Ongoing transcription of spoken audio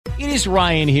It is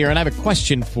Ryan here, and I have a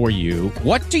question for you.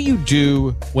 What do you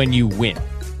do when you win?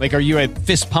 Like, are you a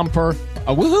fist pumper,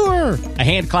 a woohooer, a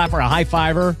hand clapper, a high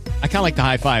fiver? I kind of like the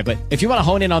high five, but if you want to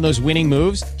hone in on those winning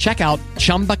moves, check out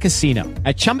Chumba Casino.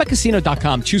 At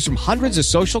ChumbaCasino.com, choose from hundreds of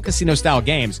social casino-style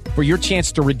games for your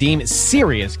chance to redeem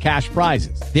serious cash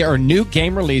prizes. There are new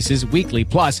game releases weekly,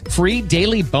 plus free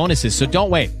daily bonuses. So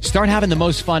don't wait. Start having the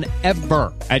most fun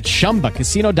ever at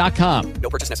ChumbaCasino.com.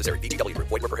 No purchase necessary. VGW. Void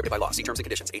where prohibited by law. See terms and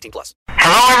conditions. 18+.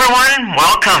 Hello, everyone.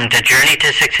 Welcome to Journey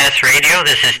to Success Radio.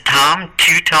 This is Tom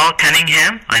Too Tall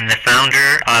Cunningham. I'm the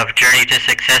founder of Journey to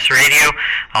Success Radio,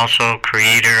 also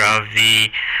creator of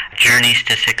the Journeys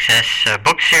to Success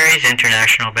book series,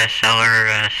 international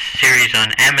bestseller series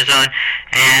on Amazon,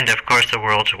 and of course the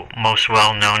world's most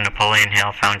well-known Napoleon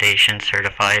Hill Foundation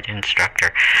certified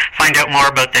instructor. Find out more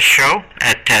about the show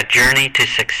at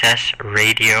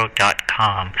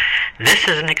journeytosuccessradio.com. This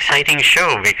is an exciting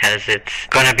show because it's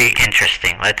going to be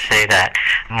interesting, let's say that.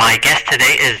 My guest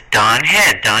today is Don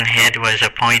Head. Don Head was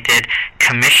appointed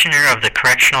Commissioner of the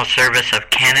Correctional Service of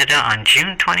Canada on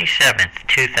June 27th,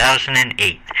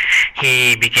 2008.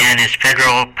 He began his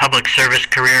federal public service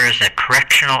career as a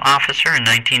correctional officer in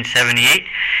 1978.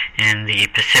 In the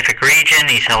Pacific region,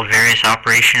 he's held various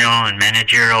operational and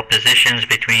managerial positions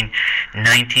between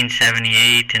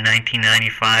 1978 and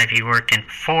 1995. He worked in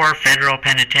 4 federal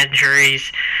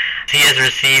penitentiaries. He has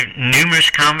received numerous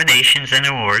commendations and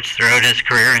awards throughout his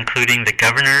career, including the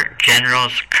Governor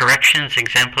General's Corrections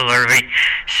Exemplary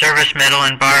Service Medal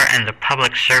and Bar and the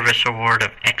Public Service Award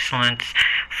of Excellence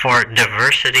for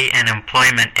Diversity and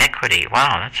Employment Equity.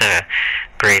 Wow, that's a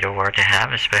great award to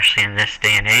have, especially in this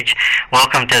day and age.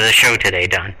 Welcome to the show today,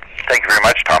 Don. Thank you very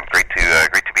much, Tom. Great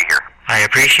to be here. I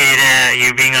appreciate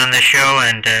you being on the show,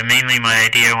 and mainly my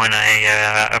idea when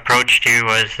I approached you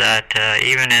was that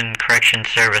even in correction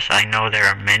service, I know there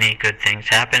are many good things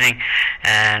happening,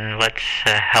 and let's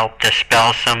help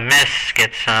dispel some myths,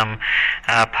 get some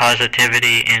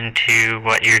positivity into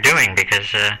what you're doing,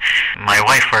 because my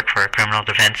wife worked for a criminal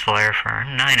defense lawyer for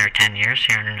 9 or 10 years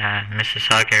here in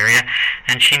Mississauga area,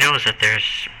 and she knows that there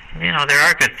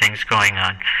are good things going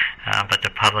on, but the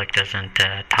public doesn't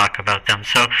talk about them.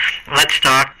 So let's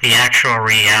talk the actual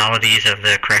realities of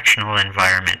the correctional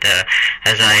environment.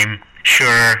 As I'm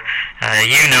sure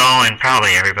you know, and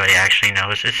probably everybody actually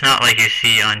knows, it's not like you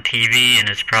see on TV, and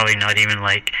it's probably not even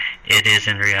like it is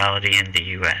in reality in the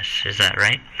U.S. Is that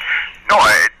right? No,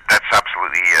 that's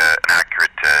absolutely an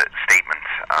accurate statement.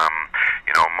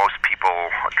 Most people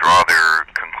draw their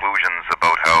conclusions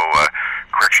about how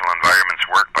correctional environments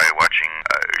work by watching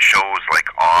shows like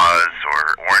Oz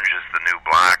or Orange is the New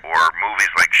Black or movies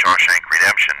like Shawshank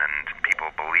Redemption, and people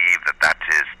believe that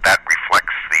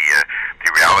reflects the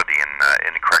reality in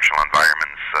correctional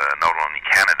environments, not only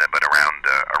Canada but around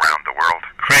the world.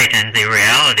 Right, and the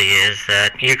reality is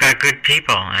that you got good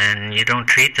people, and you don't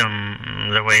treat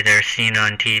them the way they're seen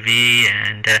on TV.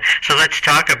 And so let's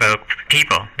talk about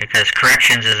people, because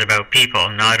corrections is about people,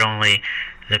 not only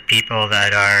the people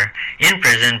that are in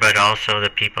prison, but also the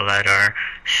people that are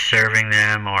serving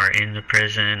them or in the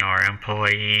prison or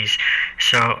employees.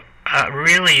 So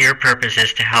really your purpose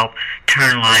is to help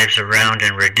turn lives around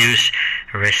and reduce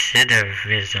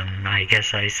recidivism. I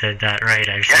guess I said that right.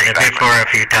 I've said it before a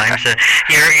few times.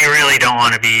 You really don't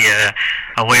want to be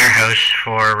a warehouse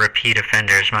for repeat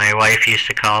offenders. My wife used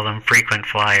to call them frequent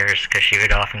flyers because she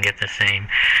would often get the same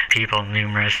people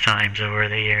numerous times over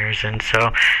the years. And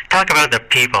so talk about the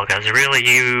people, because really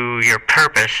your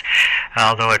purpose,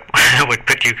 although it would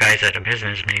put you guys out of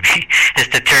business maybe, is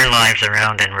to turn lives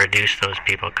around and reduce those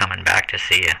people coming back to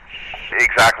see you.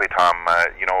 Exactly, Tom.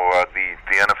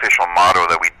 The unofficial motto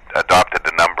that we adopted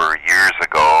a number of years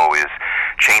ago is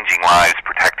changing lives,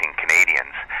 protecting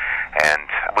Canadians. And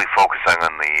we focus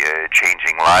on the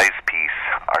changing lives piece.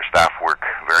 Our staff work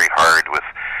very hard with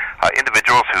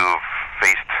individuals who've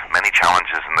faced many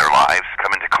challenges in their lives,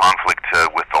 come into conflict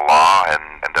with the law, and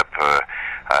end up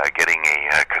getting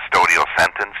a custodial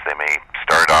sentence. They may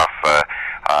start off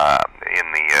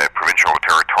in the provincial or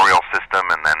territorial system,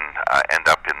 and then end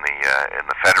up in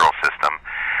the federal system.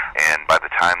 And by the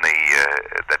time that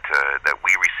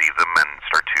we receive them and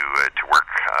start to work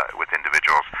with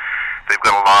individuals, they've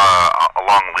got a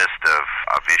long list of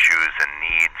issues and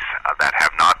needs that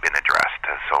have not been addressed.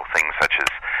 So things such as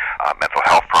mental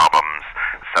health problems,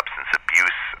 substance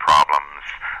abuse problems,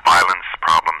 violence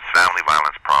problems, family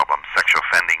violence problems, sexual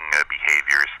offending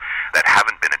behaviors that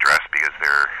haven't been addressed because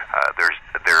their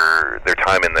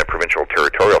time in the provincial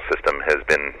territorial system has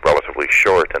been relatively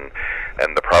short, and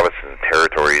the provinces and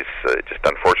territories just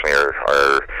unfortunately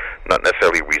are not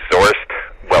necessarily resourced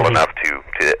well enough to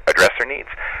address their needs,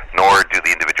 nor do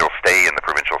the individuals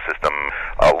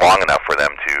long enough for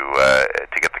them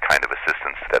to get the kind of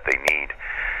assistance that they need.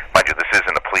 Mind you, this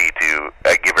isn't a plea to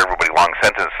give everybody long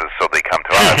sentences so they come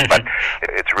to us, but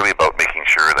it's really about making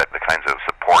sure that the kinds of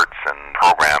supports and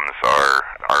programs are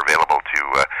available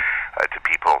to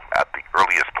people at the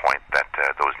earliest point that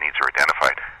those needs are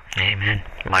identified. Amen.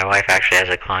 My wife actually has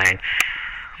a client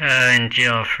in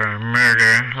jail for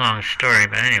murder. Long story,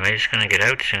 but anyway, he's going to get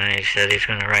out soon. He said he's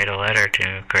going to write a letter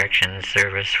to Corrections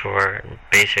Service for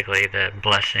basically the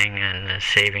blessing and the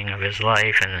saving of his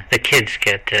life. And the kids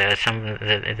get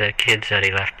the kids that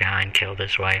he left behind killed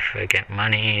his wife get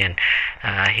money, and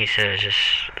he said it was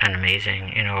just an amazing,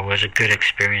 it was a good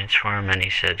experience for him. And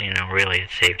he said, really it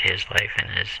saved his life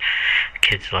and his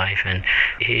kid's life, and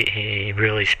he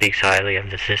really speaks highly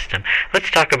of the system. Let's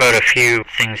talk about a few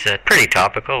things that are pretty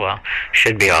topical. Well,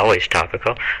 should be always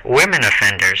topical. Women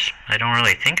offenders. I don't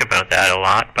really think about that a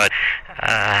lot, but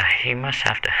he must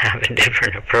have to have a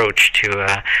different approach to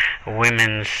a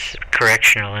women's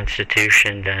correctional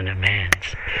institution than a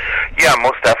man's. Yeah,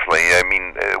 most definitely. I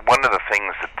mean, one of the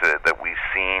things that we've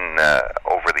seen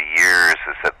over the years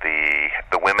is that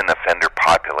the women offender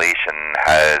population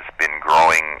has been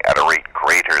growing at a rate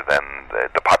greater than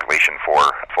the population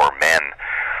for men.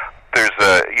 There's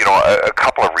a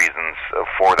couple of reasons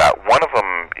for that. One of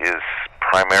them is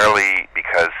primarily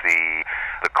because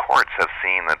the courts have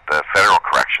seen that the Federal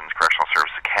Correctional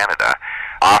Service of Canada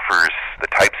offers the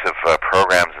types of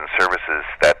programs and services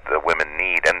that the women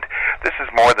need, and this is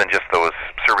more than just those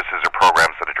services or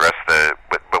programs that address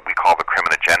what we call the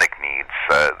criminogenic needs,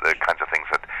 the kinds of things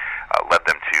that led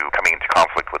them to coming into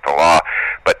conflict with the law,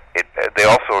 but they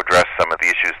also address some of the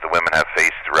issues the women have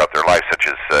faced throughout their lives, such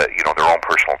as their own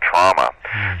personal trauma.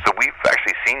 So we've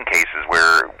actually seen cases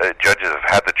where judges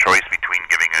have had the choice between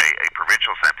giving a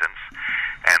provincial sentence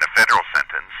and a federal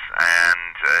sentence,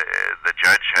 and the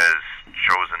judge has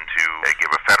chosen to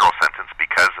give a federal sentence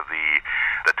because of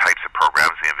the types of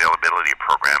programs, the availability of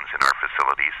programs in our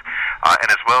facilities. And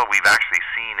as well, we've actually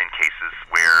seen in cases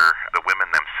where the women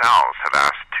themselves have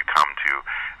asked to come to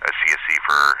CSC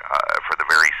for the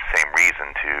very same reason,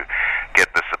 to get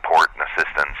the support and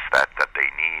assistance that they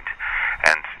need.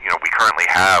 And we currently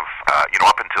have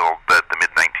up until the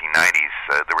mid-1990s,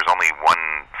 there was only one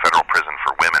federal prison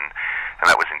for women, and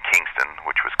that was in Kingston,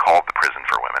 which was called the Prison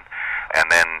for Women. And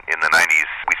then in the 90s,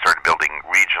 we started building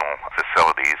regional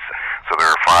facilities. So there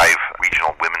are 5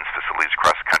 regional women's facilities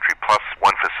across the country, plus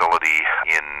one facility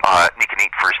in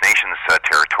Niconet First Nations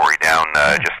territory down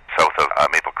just south of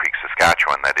Maple Creek,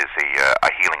 Saskatchewan. That is a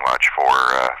healing lodge for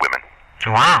women.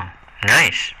 Wow.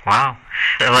 Nice. Wow.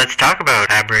 So let's talk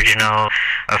about Aboriginal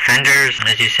offenders.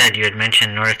 As you said, you had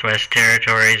mentioned Northwest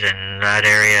Territories and that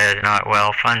area not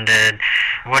well funded.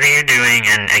 What are you doing?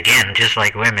 And again, just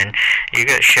like women, you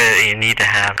need to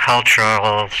have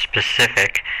cultural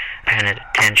specific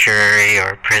penitentiary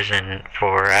or prison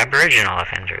for Aboriginal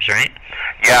offenders, right?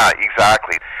 Yeah,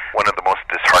 exactly. One of the most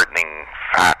disheartening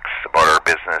facts about our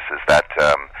business is that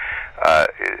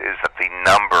the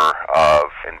number of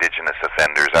Indigenous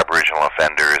offenders, Aboriginal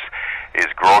offenders, is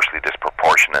grossly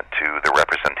disproportionate to the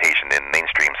representation in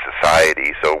mainstream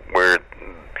society. So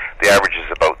the average is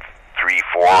about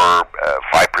 3-5%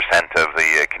 of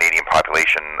the Canadian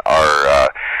population are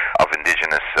of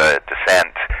Indigenous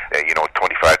descent.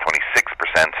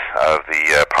 25-26% of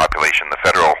the population, the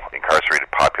federal incarcerated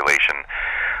population,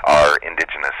 are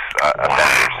Indigenous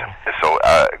offenders. So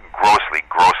grossly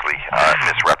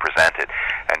misrepresented.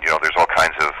 And there's all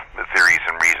kinds of theories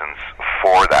and reasons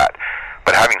for that.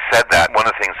 But having said that, one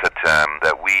of the things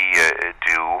that we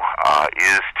do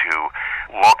is to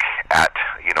look at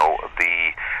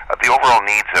the overall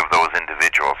needs of those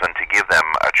individuals and to give them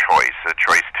a choice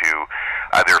to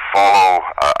either follow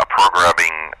a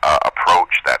programming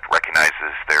approach that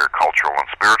recognizes their cultural and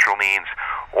spiritual needs,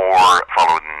 or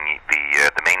follow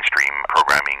the mainstream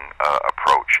programming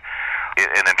approach.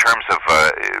 And in terms of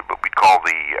what we call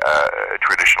the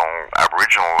traditional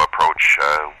Aboriginal approach,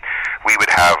 we would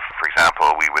have, for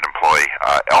example, we would employ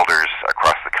elders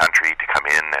across the country to come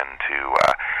in and to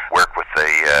work with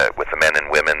the men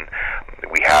and women.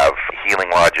 We have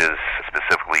healing lodges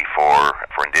specifically for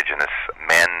Indigenous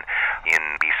men in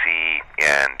BC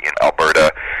and in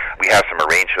Alberta. We have some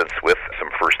arrangements with some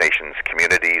First Nations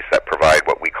communities that provide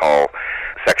what we call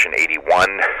Section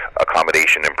 81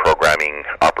 accommodation and programming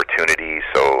opportunities.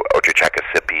 So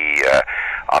Otechekasipi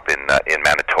up in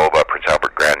Manitoba, Prince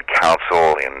Albert Grand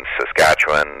Council in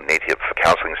Saskatchewan, Native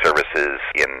Counseling Services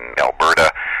in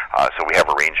Alberta. So we have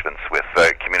arrangements with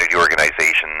community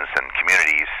organizations and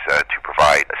communities to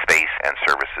provide space and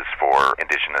services for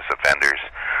Indigenous offenders.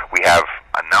 We have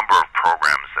a number of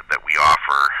programs that we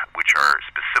offer which are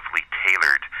specifically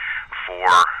tailored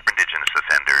for Indigenous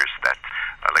offenders that,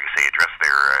 like I say, address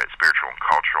their spiritual and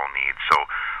cultural needs. So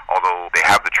although they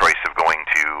have the choice of going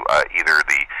to either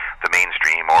the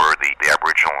mainstream or the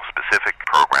Aboriginal specific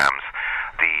programs,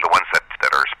 the ones that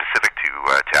are specific to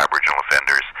Aboriginal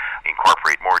offenders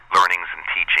incorporate more learnings and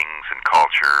teachings and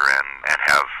culture and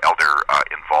have elder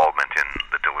involvement in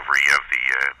the delivery of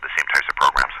the same types of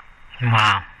programs.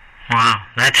 Wow. Wow,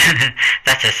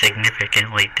 that's a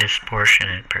significantly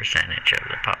disproportionate percentage of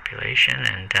the population,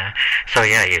 and so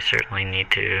yeah, you certainly need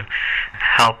to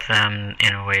help them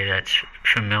in a way that's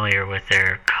familiar with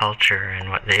their culture and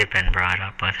what they've been brought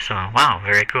up with. So wow,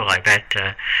 very cool. I bet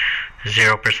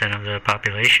 0% of the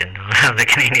population, of the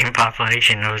Canadian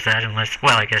population, knows that, unless,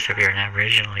 well, I guess if you're an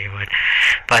Aboriginal you would.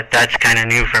 But that's kind of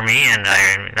new for me, and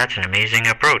that's an amazing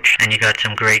approach. And you got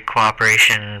some great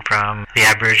cooperation from the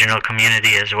Aboriginal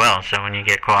community as well. So when you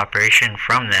get cooperation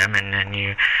from them, and then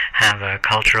you have a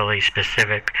culturally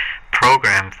specific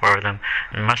program for them,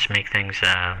 it must make things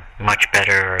much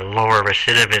better, or lower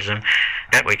recidivism.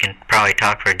 I bet we can probably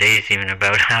talk for days even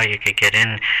about how you could get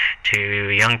in to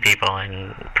young people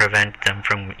and prevent them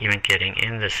from even getting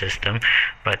in the system,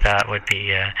 but that would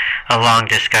be a long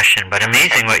discussion. But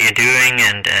amazing what you're doing,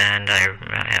 and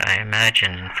I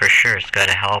imagine for sure it's got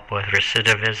to help with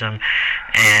recidivism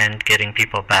and getting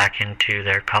people back into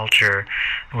their culture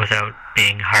without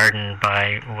being hardened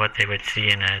by what they would see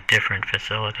in a different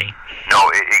facility. No,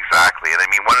 exactly. And I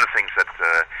mean, one of the things that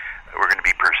we're going to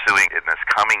be pursuing in this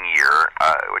coming year,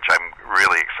 which I'm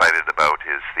really excited about,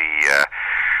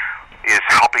 is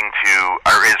helping to,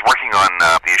 or is working on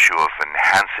the issue of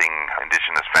enhancing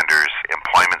Indigenous offenders'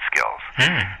 employment skills.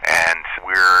 And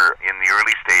we're in the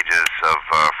early stages of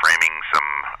framing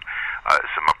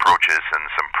some approaches and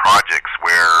some projects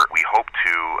where we hope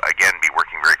to, again, be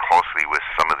working very closely with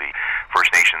some of the First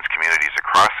Nations communities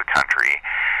across the country,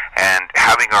 and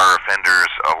having our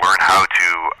offenders learn how to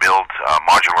build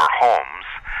modular homes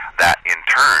that in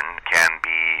turn can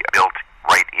be built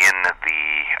right in the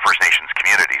First Nations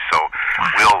community. So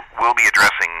we'll be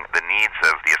addressing the needs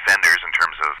of the offenders in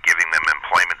terms of giving them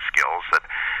employment skills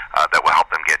that will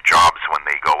help them get jobs when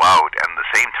they go out, and at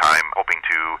the same time hoping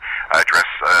to address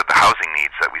the housing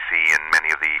needs that we see in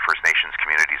many of the First Nations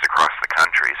communities across the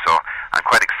country. So I'm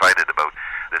quite excited about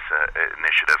this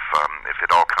initiative. If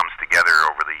it all comes together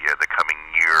over the coming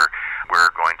year,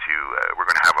 we're going to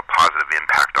have a positive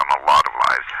impact on a lot of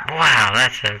lives. Wow,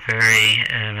 that's a very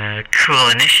cool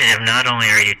initiative. Not only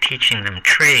are you teaching them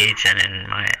trades, and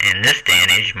in this day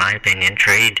and age, in my opinion,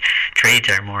 trades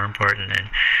are more important than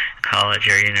college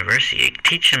or university. You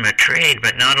teach them a trade,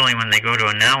 but not only when they go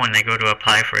to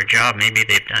apply for a job, maybe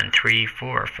they've done 3,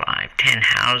 4, 5, 10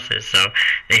 houses, so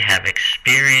they have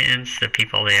experience. The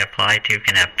people they apply to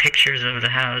can have pictures of the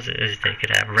houses. They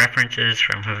could have references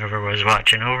from whoever was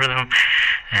watching over them,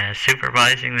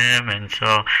 supervising them, and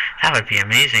so that would be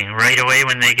amazing. Right away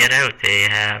when they get out, they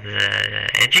have the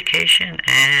education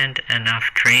and enough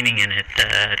training in it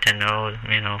to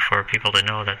know, for people to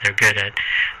know that they're good at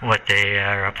what they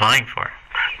are applying for.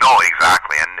 No,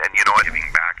 exactly, and giving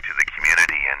back to the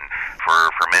community, and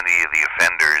for many of the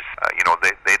offenders,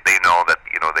 they know that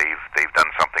they've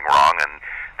done something wrong, and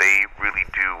they really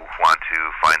do want to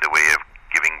find a way of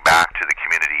giving back to the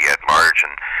community at large.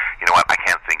 And I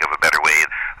can't think of a better way,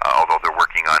 although they're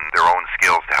working on their own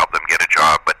skills to help them get a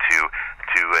job, but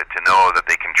to know that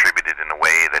they contributed in a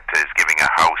way that is giving a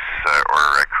house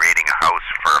or creating a house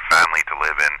for a family to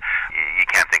live in. You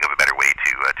can't think of a better way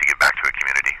to give back to a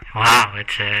community. Wow,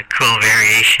 it's a cool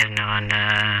variation on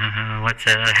what's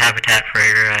Habitat for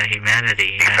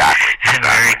Humanity. Exactly.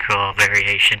 Very cool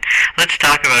variation. Let's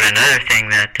talk about another thing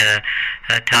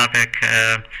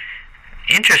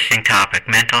interesting topic,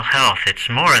 mental health. It's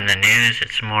more in the news.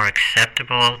 It's more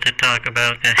acceptable to talk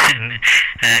about. And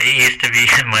it used to be,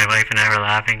 my wife and I were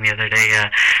laughing the other day,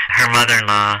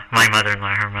 my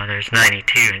mother-in-law, her mother's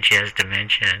 92 and she has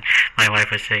dementia. And my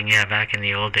wife was saying, back in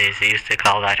the old days they used to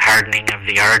call that hardening of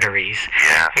the arteries,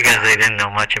 because they didn't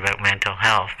know much about mental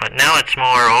health. But now it's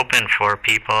more open for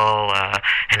people,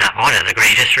 and one of the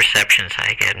greatest receptions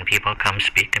I get, and people come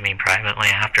speak to me privately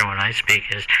after when I speak,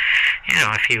 is,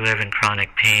 if you live in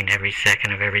chronic pain every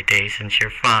second of every day since you're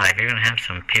 5, you're going to have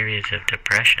some periods of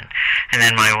depression. And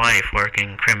then my wife,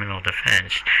 working criminal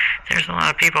defense, there's a lot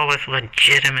of people with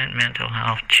legitimate mental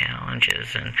health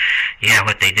challenges, and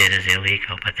what they did is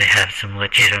illegal, but they have some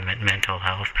legitimate mental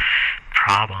health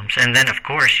problems. And then of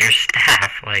course your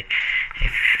staff, I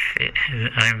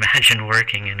imagine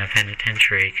working in a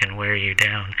penitentiary can wear you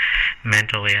down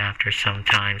mentally after some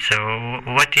time. So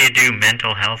what do you do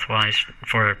mental health wise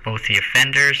for both the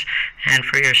offenders and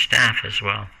for your staff as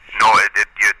well? No,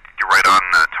 you're right on,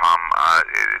 Tom.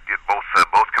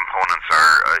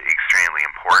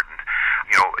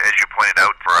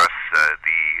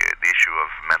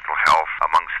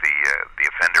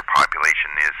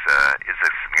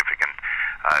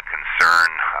 concern.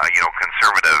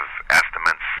 Conservative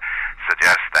estimates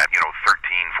suggest that 13, 14,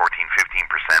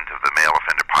 15% of the male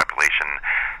offender population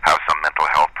have some mental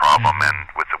health problem, and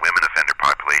with the women offender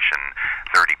population,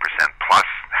 30% plus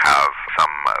have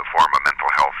some form of mental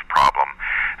health problem.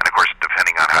 And of course,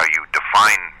 depending on how you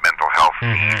define mental health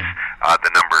needs,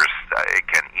 the numbers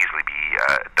can easily be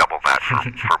double that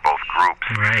for both groups.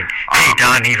 Right. Hey,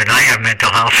 Don, even I have mental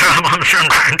health problems from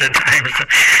time to time. So.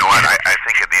 You know what? I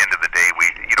think at the end of the day,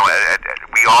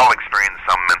 we all experience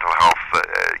some mental health,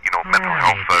 mental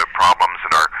health problems,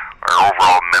 and our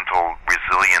overall mental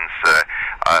resilience,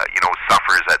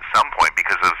 suffers at some point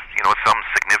because of some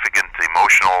significant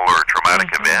emotional or traumatic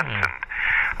event. And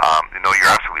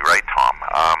you're absolutely right, Tom.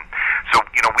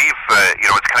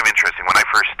 It's kind of interesting. When I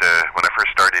first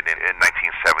started in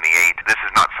 1978, this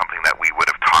is not something that we would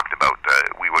have talked about.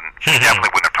 We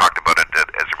definitely wouldn't have talked about it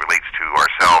as it relates to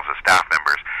ourselves as staff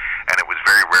members, and it was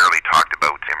very rarely talked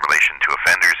about in relation to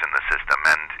offenders in the system.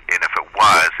 And if it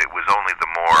was only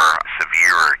the more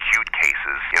severe or acute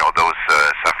cases. Those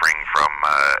suffering from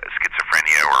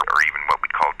schizophrenia or even what we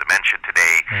call dementia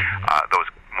today. Those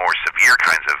more severe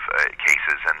kinds of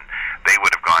cases, and they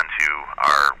would have gone to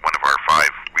one of our 5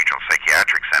 regional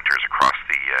psychiatric centers across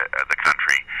the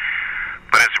country.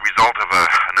 But as a result of a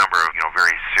number of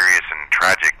very serious and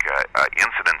tragic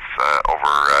incidents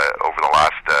over the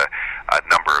last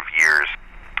number of years,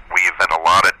 we have spent a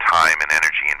lot of time and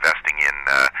energy investing in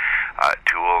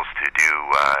tools to do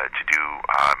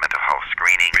mental health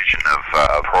screening, vision of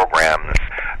programs,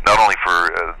 not only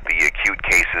for the acute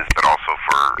cases, but also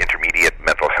for intermediate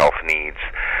mental health needs,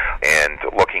 and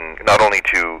looking not only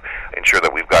to ensure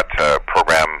that we've got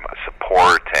program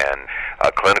support and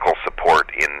clinical support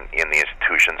in the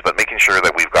institutions, but making sure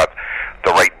that we've got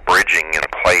the right bridging in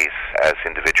place as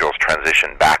individuals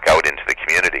transition back out into the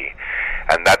community.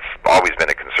 And that's always been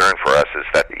a concern for us, is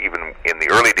that even in the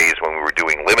early days when we were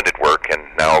doing limited work, and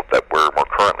now that we're more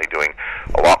currently doing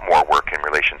a lot more work in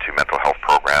relation to mental health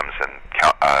programs and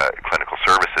clinical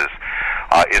services,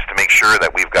 is to make sure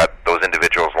that we've got those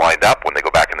individuals lined up when they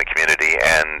go back in the community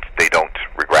and they don't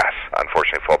regress,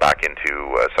 unfortunately fall back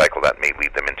into a cycle that may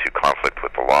lead them into conflict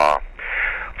with the law.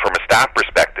 From a staff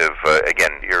perspective,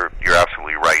 again, you're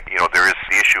absolutely right. There is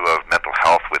the issue of mental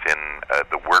health within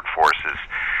the workforce is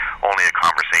only a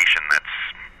conversation that's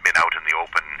been out in the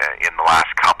open in the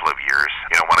last couple of years.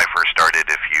 When I first started,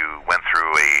 if you went through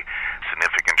a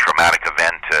significant traumatic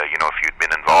event, if you'd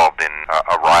been involved in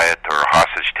a riot or a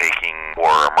hostage taking or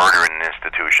a murder in an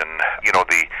institution,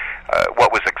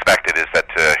 what was expected is that,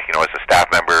 as a staff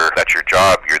member, that's your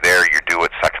job, you're there, you do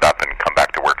it, suck it up, and come back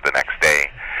to work the next day.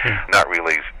 Not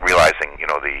really realizing,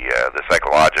 the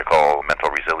psychological, mental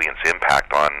resilience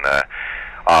impact on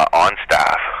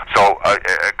staff. So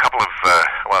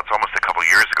it's almost a couple of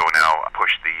years ago now, I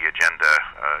pushed the agenda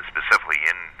specifically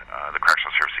in the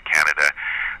Correctional Service of Canada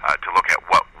to look at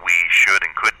what we should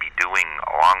and could be doing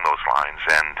along those lines.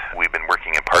 And we've been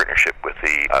working in partnership with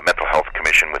the Mental Health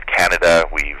Commission with Canada.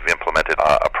 We've implemented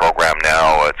a program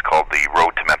now. It's called the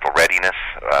Road to Mental Readiness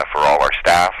for all our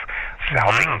staff. It's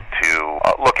helping to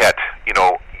look at,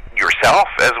 yourself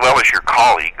as well as your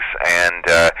colleagues, and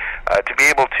to be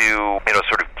able to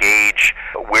sort of gauge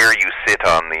where you sit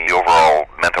on the overall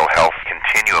mental health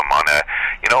continuum on an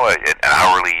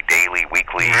hourly, daily,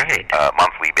 weekly,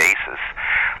 monthly basis.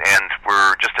 And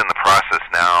we're just in the process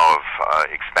now of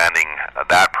expanding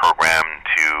that program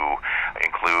to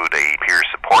include a peer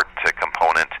support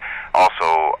component,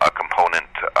 also a component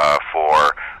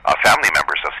for family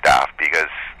members of staff, because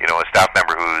a staff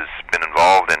member who's been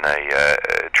involved in a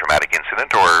traumatic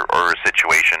incident or a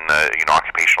situation,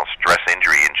 occupational stress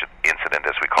injury incident,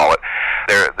 as we call it,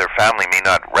 their family may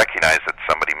not recognize that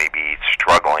somebody may be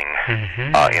struggling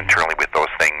internally with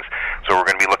those things. So we're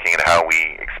going to be looking at how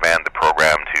we expand the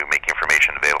program to make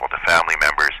information available to family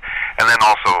members, and then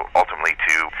also ultimately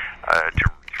to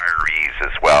retirees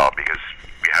as well, because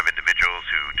we have individuals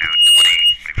who do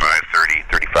 20, 25, 30,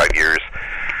 35 years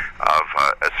of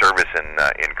a service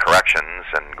in corrections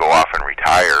and go off and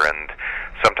retire, and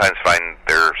sometimes find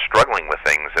they're struggling with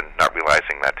things and not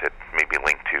realizing that it may be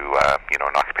linked to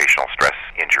an occupational stress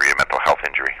injury, a mental health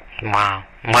injury. Wow,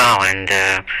 and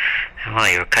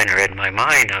you kind of read my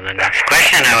mind on the next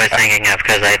question I was thinking of,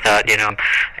 because I thought,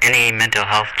 any mental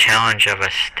health challenge of a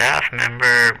staff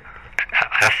member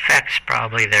affects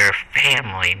probably their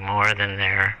family more than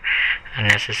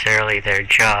necessarily their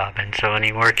job, and so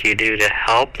any work you do to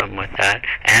help them with that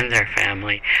and their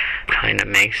family kind of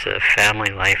makes the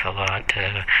family life a lot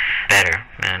better.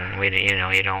 And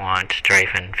you don't want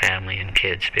strife in family and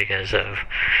kids because of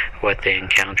what they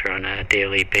encounter on a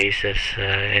daily basis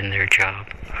in their job.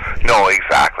 No,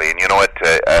 exactly. And you know what?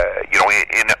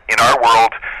 In our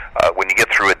world, when you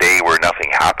get through a day where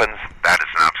nothing happens, that is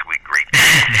an absolutely great thing.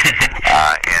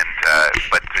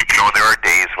 But there are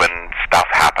days when stuff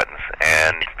happens,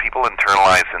 and people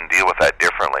internalize and deal with that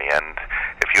differently. And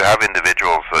if you have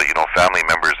individuals, family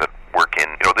members that work in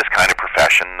this kind of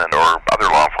profession or other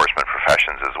law enforcement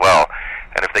professions as well,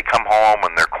 and if they come home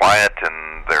and they're quiet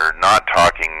and they're not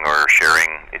talking or sharing,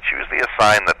 it's usually a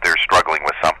sign that they're struggling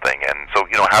with something. And so,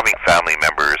 having family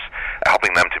members,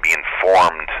 helping them to be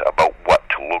informed about what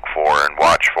to look for and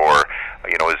watch for,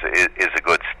 is a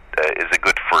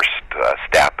good first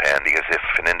step. And because if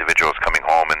an individual is coming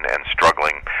home and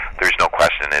struggling, there's no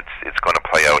question it's going to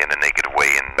play out in a negative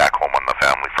way back home on the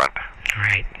family front.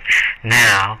 Right.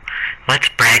 Now, let's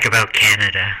brag about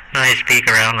Canada. I speak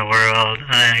around the world.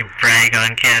 I brag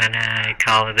on Canada. I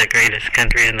call it the greatest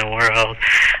country in the world.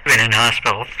 I've been in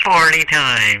hospital 40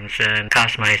 times and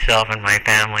cost myself and my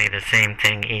family the same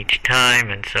thing each time,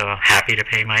 and so happy to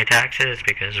pay my taxes,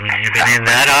 because when you've been in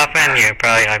that often,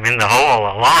 I'm in the hole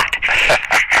a lot.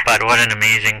 But what an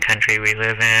amazing country we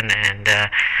live in, and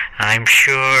I'm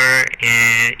sure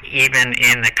even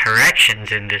in the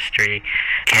corrections industry,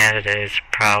 Canada is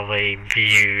probably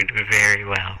viewed very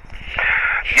well.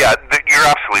 Yeah, you're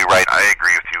absolutely right. I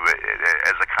agree with you.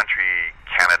 As a country,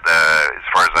 Canada, as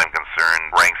far as I'm concerned,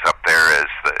 ranks up there as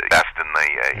the best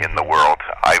in the world.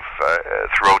 I've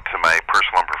throughout my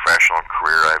personal and professional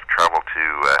career, I've traveled to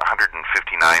 159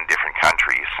 different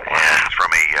countries, and from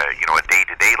a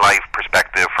day-to-day life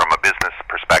perspective, from a business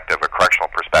perspective, a correctional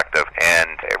perspective,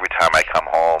 and every time I come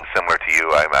home, similar to you,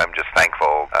 I'm just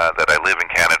thankful that I live in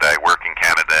Canada, I work in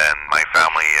Canada, and my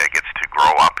family gets to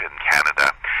grow up in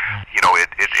Canada.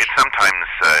 It sometimes,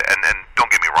 and don't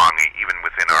get me wrong, even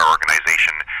within our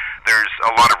organization, there's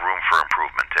a lot of room for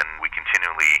improvement, and we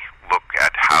continually look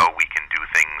at how we can do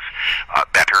things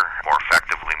better, more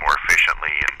effectively, more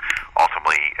efficiently, and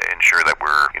ultimately ensure that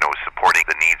we're, supporting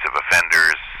the needs of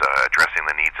offenders, addressing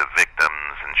the needs of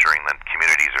victims, ensuring that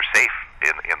communities are safe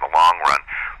in the long run.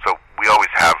 So we always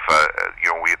have,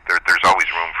 there's always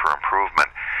room for improvement.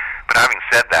 But having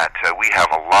said that, we have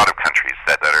a lot of countries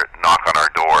that are knock on our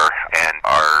door and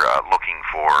are looking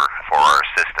for our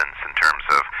assistance in terms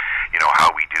of, how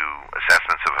we do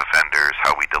assessments of offenders,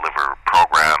 how we deliver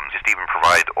programs, just even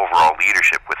provide overall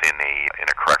leadership within a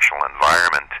correctional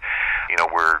environment.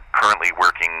 We're currently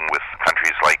working with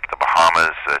countries like the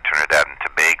Bahamas, Trinidad and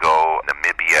Tobago,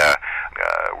 Namibia.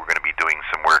 We're going to be doing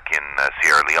some work in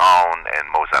Sierra Leone and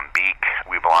Mozambique.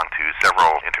 We belong to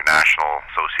several international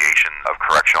associations of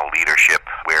correctional leadership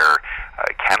where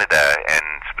Canada, and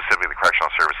specifically the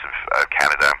Correctional Service of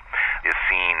Canada, is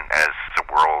seen as a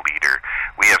world leader.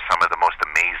 We have some of the most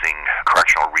amazing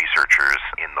correctional researchers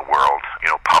in the world,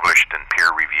 published and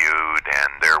peer-reviewed,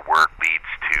 and their work leads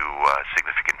to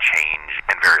significant change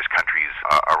in various countries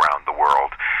around the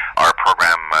world. Our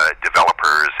program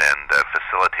developers and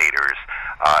facilitators,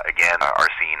 again,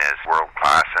 are seen as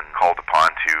world-class and called upon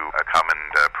to come and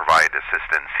provide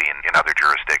assistance in other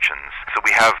jurisdictions. So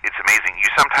it's amazing. You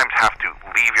sometimes have to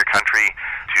leave your country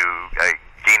to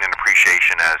gain an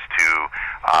appreciation as to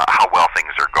how well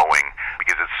things are going,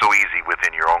 because it's so easy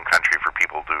within your own country for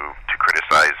people to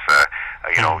criticize,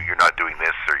 you're not doing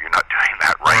this or you're not doing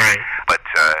that right. But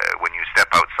when you step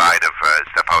outside of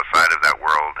that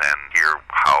world and hear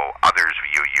how others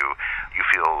view you, you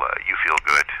feel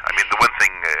good. I mean, the one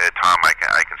thing, Tom,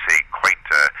 I can say quite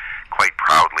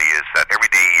proudly is that every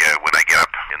day when I get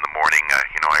up in the morning,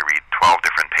 I read 12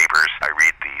 different papers. I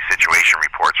read the situation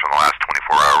reports from the last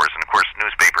 24 hours, and of course,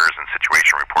 newspapers and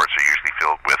situation reports are usually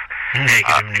filled with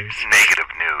negative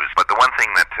news. But the one thing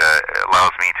that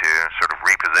allows me to sort of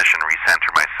reposition,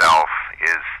 recenter myself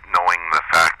is knowing the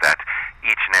fact that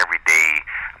each and every day,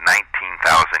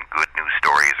 19,000 good news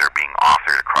stories are being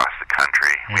authored across the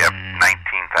country. We have 19,000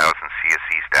 CSC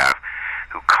staff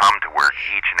who come to work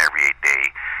each and every day,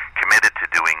 committed to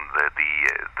doing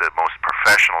the most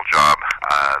professional job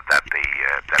that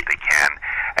they can,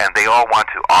 and they all want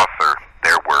to author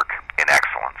their work in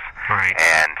excellence, right,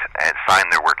 and sign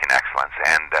their work in excellence.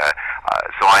 And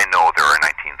so I know there are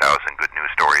 19,000 good news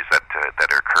stories that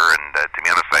occur. And to be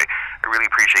honest, I really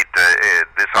appreciate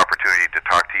this opportunity to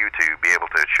talk to you, to be able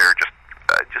to share just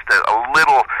a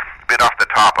little bit off the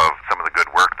top of some of the good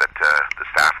work that the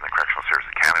staff in the Correctional Service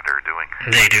of Canada are doing.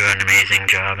 They do an amazing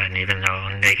job, and even though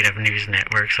negative news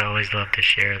networks always love to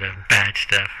share the bad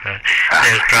stuff,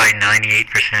 there's probably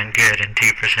 98% good and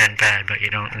 2% bad, but you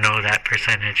don't know that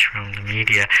percentage from the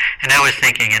media. And I was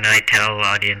thinking, and I tell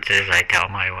audiences, I tell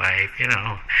my wife,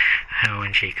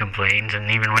 when she complains, and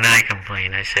even when I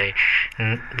complain, I say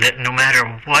that no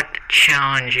matter what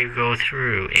challenge you go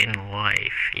through in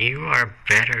life, you are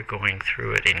better going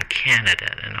through it in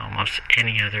Canada than almost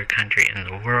any other country in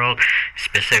the world.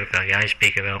 Specifically, I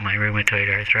speak about my rheumatoid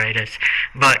arthritis,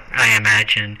 but I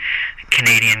imagine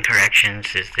Canadian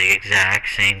corrections is the exact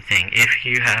same thing. If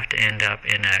you have to end up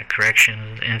in a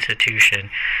corrections institution,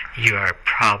 you are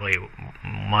probably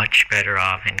much better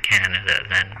off in Canada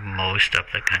than most of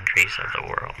the countries of the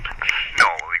world. No,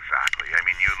 exactly. I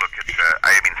mean, you look at,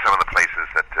 some of the places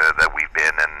that we've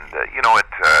been, and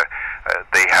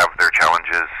they have their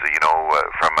challenges,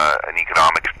 from an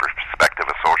economic perspective,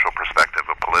 a social perspective,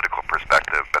 a political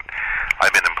perspective. But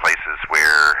I've been in places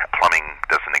where plumbing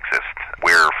doesn't exist,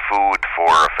 where food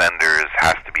for offenders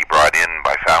has to be brought in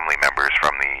by family members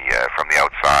from the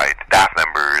outside. Staff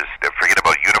members, forget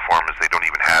about uniforms; they don't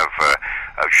even have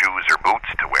shoes or boots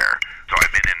to wear. So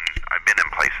I've been in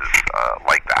places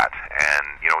like that, and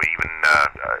even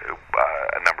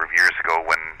a number of years ago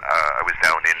when I was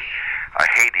down in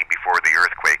Haiti before the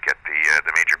earthquake at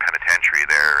the major penitentiary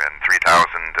there, and 3,000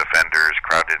 offenders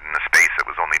crowded in a space that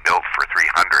was only built for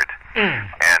 300.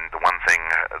 And the one thing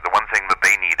that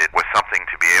they needed was something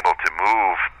to be able to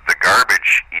move the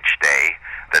garbage each day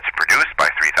that's produced by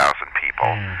 3,000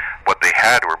 people. What they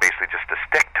had were basically just a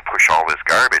stick to push all this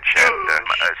garbage, and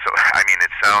so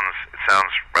it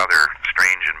sounds rather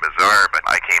strange and bizarre, but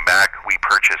I came back, we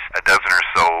purchased a dozen or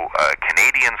so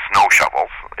Canadian snow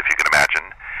shovels, if you can imagine,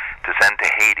 to send to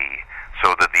Haiti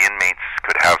so that the inmates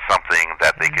could have something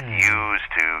that they could use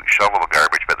to shovel the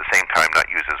garbage, but at the same time not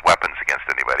use as weapons against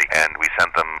anybody. And we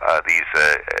sent them these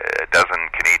a dozen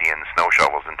Canadian snow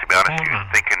shovels, and to be honest,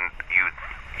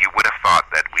 you would have thought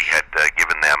that we had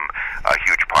given them a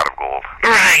huge pot of gold.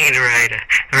 Right.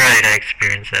 I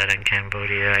experienced that in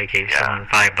Cambodia. I gave someone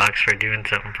 $5 for doing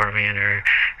something for me, and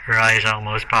her eyes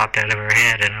almost popped out of her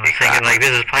head, and I was thinking,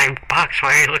 this is $5. Why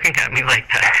are you looking at me like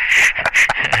that?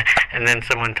 And then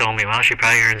someone told me, well, she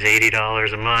probably earns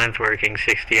 $80 a month, working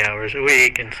 60 hours a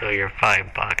week, and so your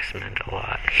 $5 meant a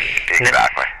lot.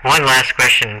 Exactly. One last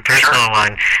question, personal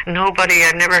one.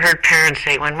 I've never heard parents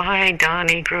say, when my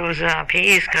Donnie grows up,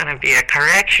 he's going to be a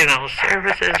correctional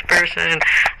services person.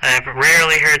 I've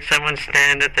rarely heard someone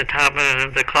stand at the top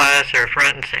of the class or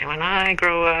front and say, when I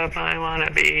grow up, I want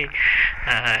to be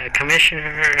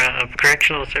Commissioner of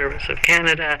Correctional Service of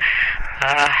Canada.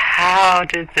 How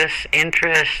did this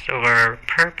interest or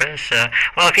purpose,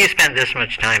 if you spend this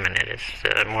much time in it,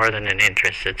 it's more than an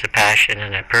interest, it's a passion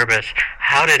and a purpose.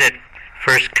 How did it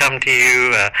first come to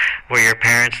you? Were your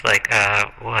parents like,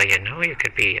 you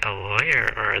could be a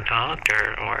lawyer or a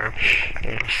doctor or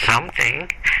something?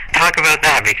 Talk about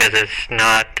that, because it's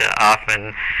not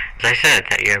often, as I said,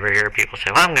 that you ever hear people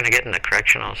say, well, I'm going to get in the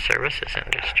correctional services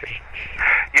industry.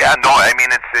 Yeah, no,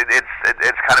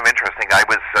 it's kind of interesting. I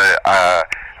was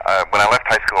when I left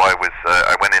high school, I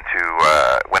went into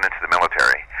the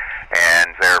military,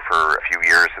 and there for a few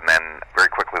years, and then very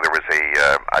quickly there was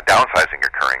a downsizing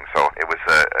occurring. So it was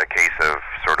a case of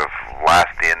sort of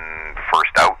last in,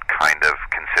 first out kind of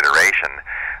consideration.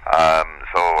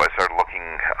 So I started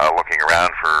looking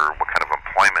around for what kind of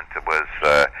employment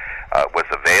was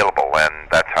available, and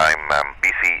that time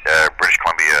British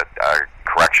Columbia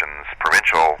Corrections,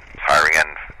 provincial hiring,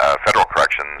 and federal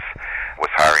corrections was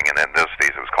hiring, and in those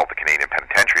days it was called the Canadian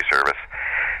Penitentiary Service.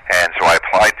 And so I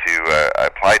applied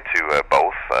to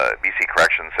both. BC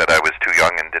Corrections said I was too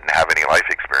young and didn't have any life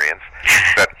experience.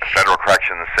 But Federal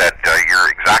Corrections said, you're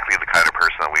exactly the kind of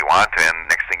person that we want. And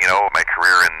next thing you know, my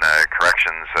career in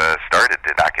corrections started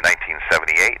back in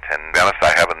 1978. And to be honest,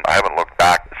 I haven't looked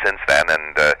back since then.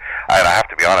 And I have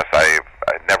to be honest,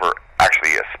 I've never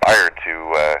actually aspired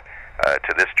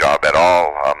to this job at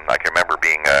all. I can remember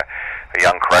being a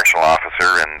young correctional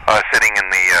officer and sitting in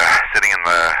the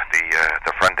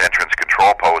front entrance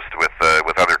control post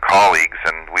with other colleagues,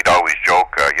 and we'd always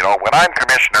joke, when I'm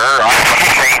commissioner, I'm going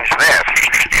to change this.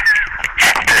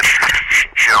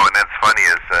 And that's funny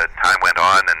as time went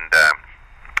on, and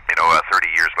 30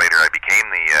 years later, I became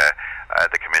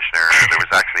the commissioner. There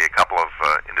was actually a couple of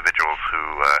individuals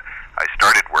who I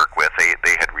started work with.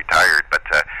 They had retired, but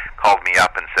called me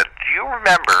up and said, "Do you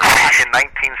remember back in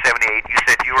 1978 you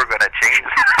said you were going to change?"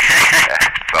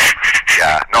 So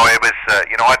yeah, no, it was.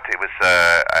 It was.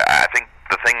 I think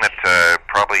the thing that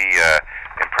probably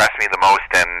impressed me the most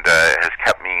and has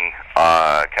kept me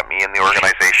in the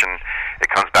organization. It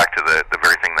comes back to the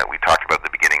very thing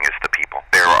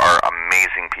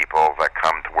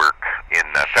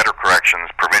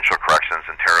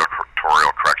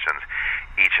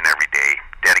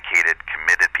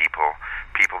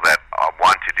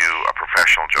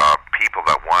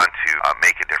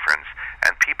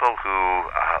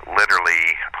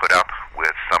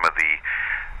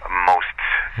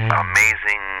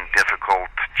amazing,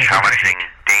 difficult, challenging,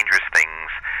 dangerous things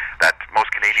that most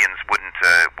Canadians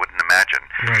wouldn't imagine.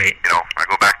 Right. You know, I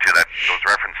go back to those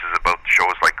references about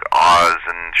shows like Oz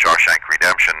and Shawshank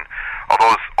Redemption.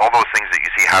 All those things that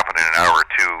you see happen in an hour or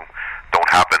two don't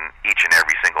happen each and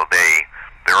every single day.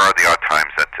 There are the odd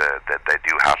times that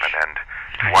do happen, and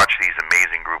to watch these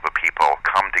amazing group of people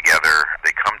come together,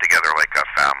 they come together like a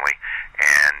family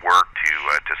and work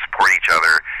to support each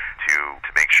other, to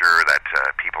make sure that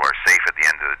people are safe at the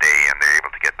end of the day and they're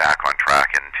able to get back on track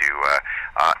and to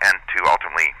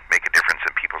ultimately make a difference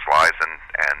in people's lives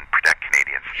and protect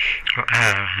Canadians.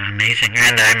 Amazing.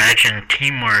 And I imagine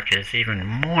teamwork is even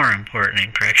more important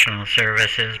in correctional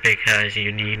services because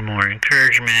you need more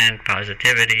encouragement,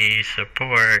 positivity,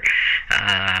 support.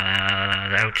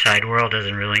 The outside world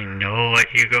doesn't really know what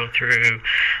you go through,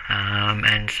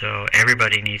 and so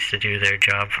everybody needs to do their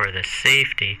job for the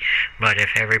safety. But if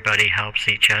everybody helps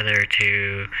each other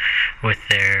with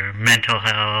their mental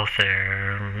health,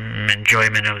 their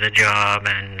enjoyment of the job,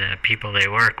 and the people they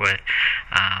work with,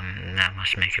 that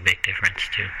must make a big difference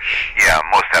too. Yeah,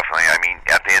 most definitely. I mean,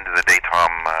 at the end of the day,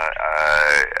 Tom,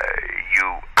 you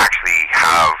actually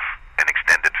have an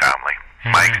extended family.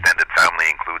 Mm-hmm. My extended family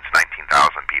includes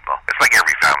 19,000 people. It's like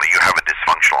every family. You have a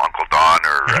dysfunctional Uncle Don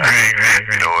or right.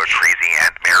 You know, a crazy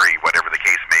Aunt Mary, whatever the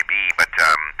case may be. But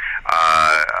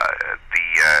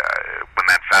when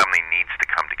that family needs to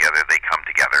come together, they come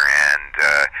together, and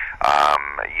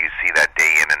you see that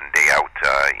day in and day out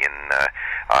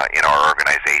in our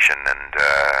organization. And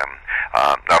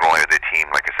not only are they a team,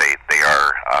 like I say,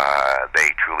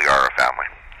 they truly are a family.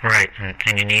 Right,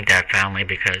 and you need that family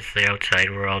because the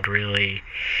outside world really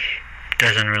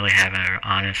doesn't really have an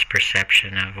honest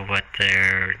perception of what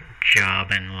their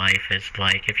job and life is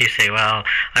like. If you say, well,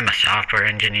 I'm a software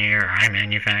engineer or I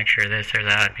manufacture this or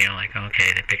that, you know, like,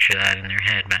 okay, they picture that in their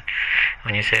head. But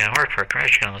when you say I work for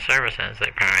correctional services,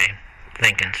 they're probably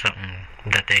thinking something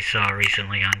that they saw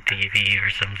recently on TV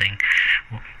or something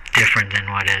different than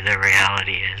what the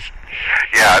reality is.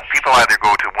 Yeah, people either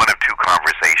go to one of two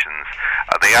conversations.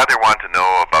 They either want to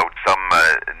know about some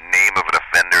name of an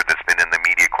offender that's been in the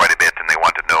media quite a bit, and they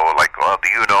want to know, like, well, do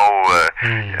you know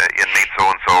inmate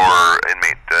so-and-so or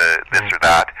inmate this or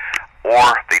that?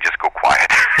 Or they just go quiet.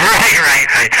 Right.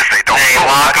 They don't they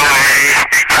walk away.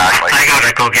 Exactly. I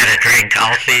gotta go get a drink.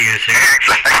 I'll see you soon.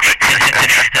 Exactly.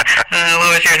 What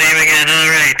was your name again? All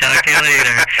right, talk to you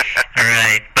later. All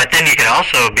right. But then you could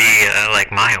also be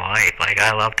like my wife. Like,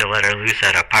 I love to let her loose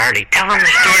at a party. Tell them the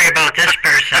story about this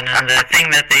person and the thing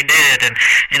that they did. And,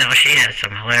 you know, she has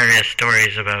some hilarious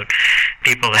stories about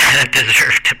people that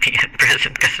deserve to be in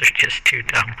prison because they're just too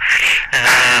dumb.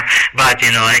 But,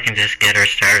 you know, I can just get her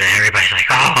started. Everybody's like,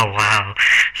 oh, wow.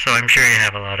 So I'm sure you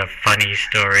have a lot of funny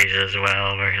stories as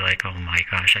well where you're like, oh, my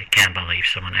gosh, I can't believe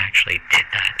someone actually did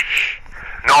that.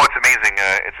 No, it's amazing.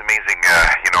 It's amazing.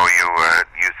 You know,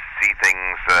 you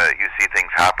see things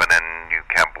happen, and you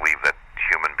can't believe that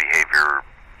human behavior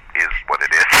is what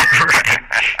it is.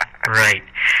 Right.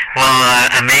 Well,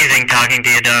 amazing talking to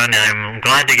you, Don. I'm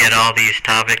glad to get all these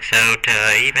topics out.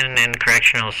 Even in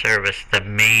correctional service, the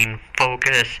main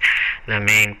focus, the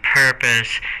main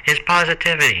purpose is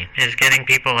positivity, is getting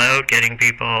people out, getting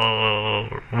people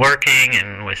working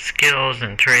and with skills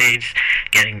and trades,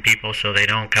 getting people so they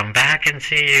don't come back and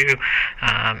see you.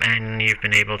 And you've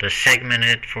been able to segment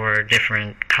it for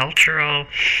different cultural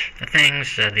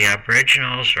things, the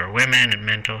Aboriginals or women and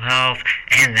mental health,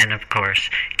 and then, of course,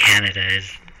 Canada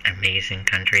is amazing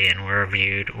country and we're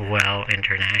viewed well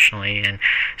internationally, and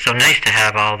so nice to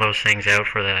have all those things out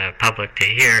for the public to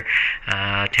hear,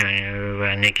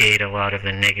 to negate a lot of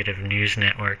the negative news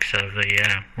networks of the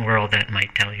world that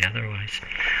might tell you otherwise.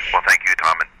 Well, thank you,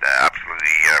 Tom. Absolutely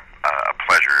a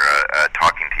pleasure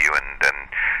talking to you and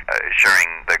sharing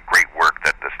the great work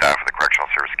that the staff of the Correctional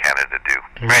Service Canada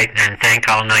do. Right, and thank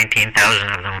all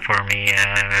 19,000 of them for me.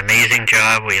 Amazing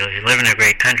job. We live in a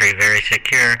great country, very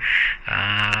secure,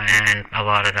 and a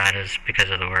lot of that is because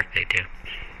of the work they do.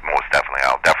 Most definitely.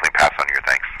 I'll definitely pass on your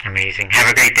thanks. Amazing.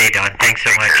 Have a great day, Don. Thanks so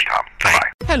much. Take care, Tom. Bye.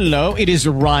 Bye. Hello, it is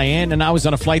Ryan, and I was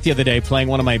on a flight the other day playing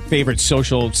one of my favorite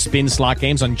social spin slot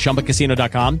games on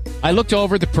ChumbaCasino.com. I looked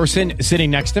over at the person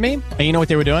sitting next to me, and you know what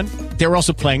they were doing? They were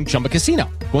also playing Chumba Casino.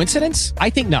 Coincidence?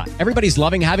 I think not. Everybody's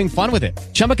loving having fun with it.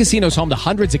 Chumba Casino is home to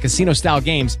hundreds of casino-style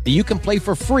games that you can play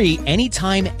for free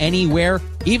anytime, anywhere,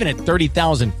 even at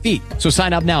 30,000 feet. So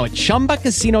sign up now at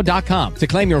ChumbaCasino.com to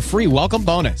claim your free welcome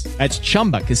bonus. That's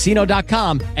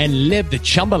ChumbaCasino.com and live the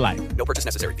Chumba life. No purchase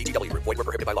necessary. VGW. Void where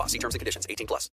prohibited by law. See terms and conditions. 18+.